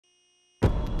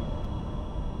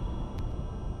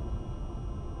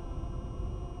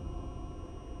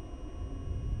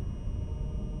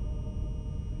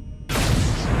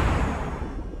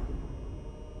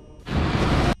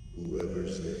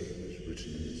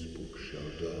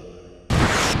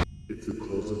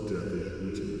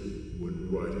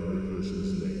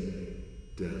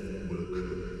Death will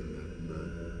occur in that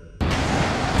manner.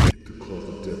 If the cause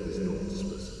of death is not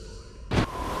specified,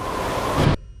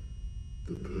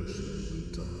 the person will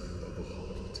die of a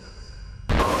heart attack.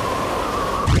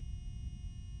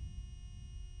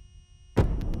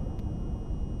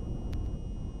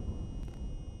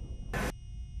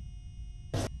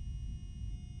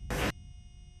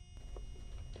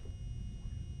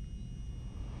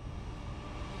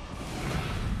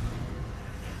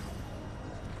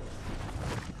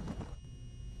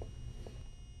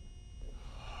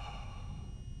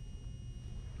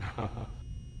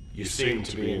 You seem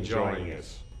to be enjoying it.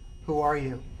 Who are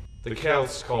you? The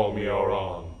Celts call me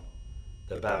Oron.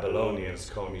 The Babylonians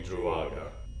call me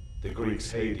Druaga. The Greeks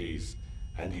Hades,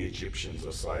 and the Egyptians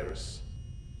Osiris.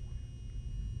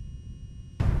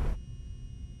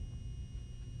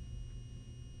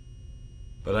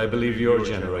 But I believe your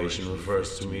generation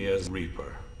refers to me as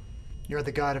Reaper. You're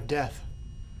the god of death.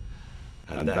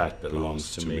 And that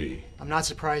belongs to me. I'm not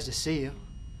surprised to see you.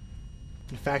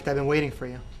 In fact, I've been waiting for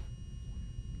you.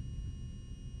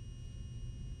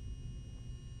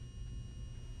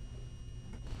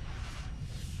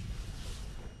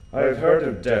 I've heard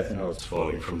of death notes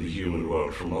falling from the human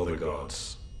world from other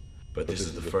gods. But this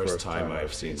is the first time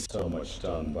I've seen so much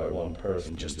done by one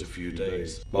person in just a few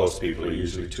days. Most people are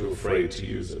usually too afraid to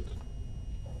use it.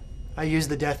 I used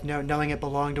the death note knowing it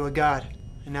belonged to a god,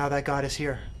 and now that god is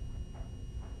here.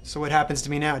 So what happens to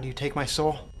me now? Do you take my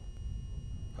soul?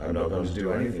 I'm not going to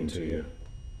do anything to you.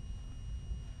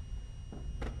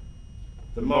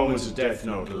 The moment a death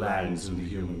note lands in the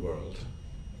human world,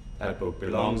 that book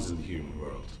belongs in the human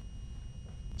world.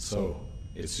 So,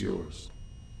 it's yours.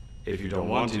 If you don't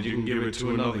want it, you can give it to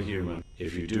another human.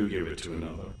 If you do give it to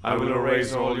another, I will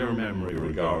erase all your memory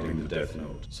regarding the death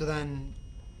note. So then,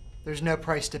 there's no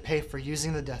price to pay for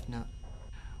using the death note.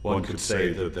 One could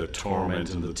say that the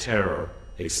torment and the terror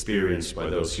experienced by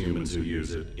those humans who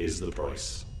use it is the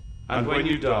price. And when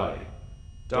you die,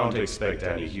 don't expect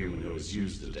any human who has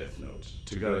used the death note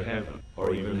to go to heaven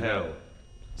or even hell.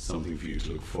 Something for you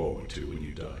to look forward to when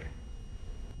you die.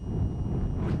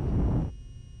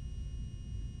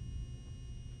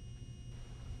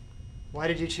 Why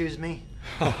did you choose me?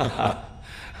 I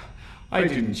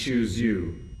didn't choose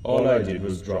you. All I did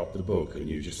was drop the book and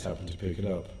you just happened to pick it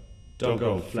up. Don't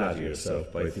go and flatter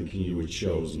yourself by thinking you were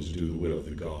chosen to do the will of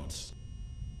the gods.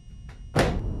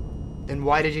 Then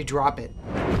why did you drop it?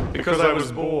 Because I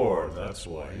was bored, that's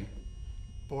why.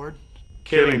 Bored?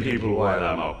 Killing people while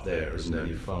I'm up there isn't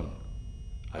any fun.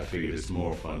 I figured it's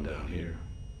more fun down here.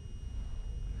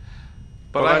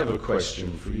 But I have a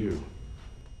question for you.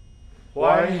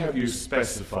 Why have you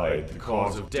specified the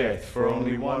cause of death for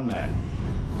only one man?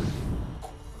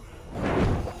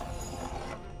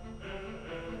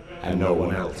 And no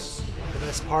one else? The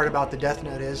best part about the death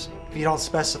note is, if you don't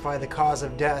specify the cause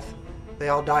of death, they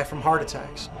all die from heart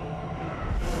attacks.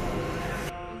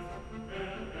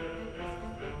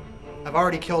 I've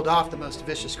already killed off the most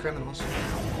vicious criminals.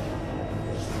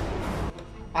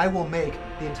 I will make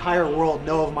the entire world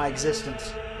know of my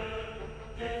existence.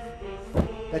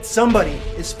 That somebody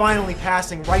is finally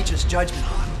passing righteous judgment.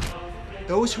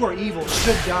 Those who are evil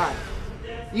should die,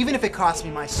 even if it costs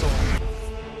me my soul.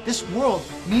 This world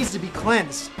needs to be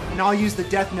cleansed, and I'll use the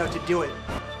death note to do it.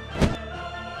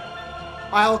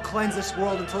 I'll cleanse this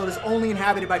world until it is only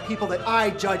inhabited by people that I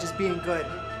judge as being good.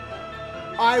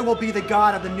 I will be the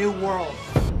god of the new world.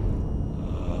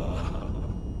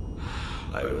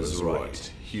 I was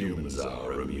right. Humans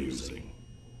are amusing.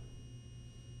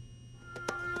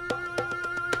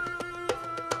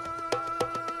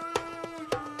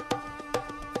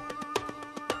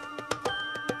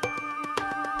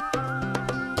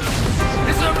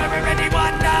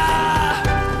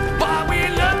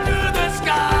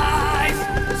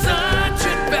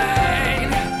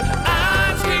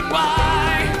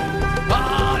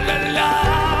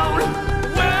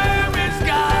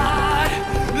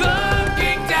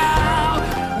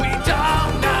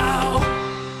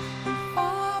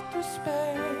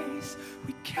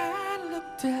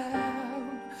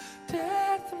 Down,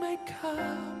 death may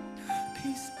come,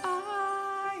 peace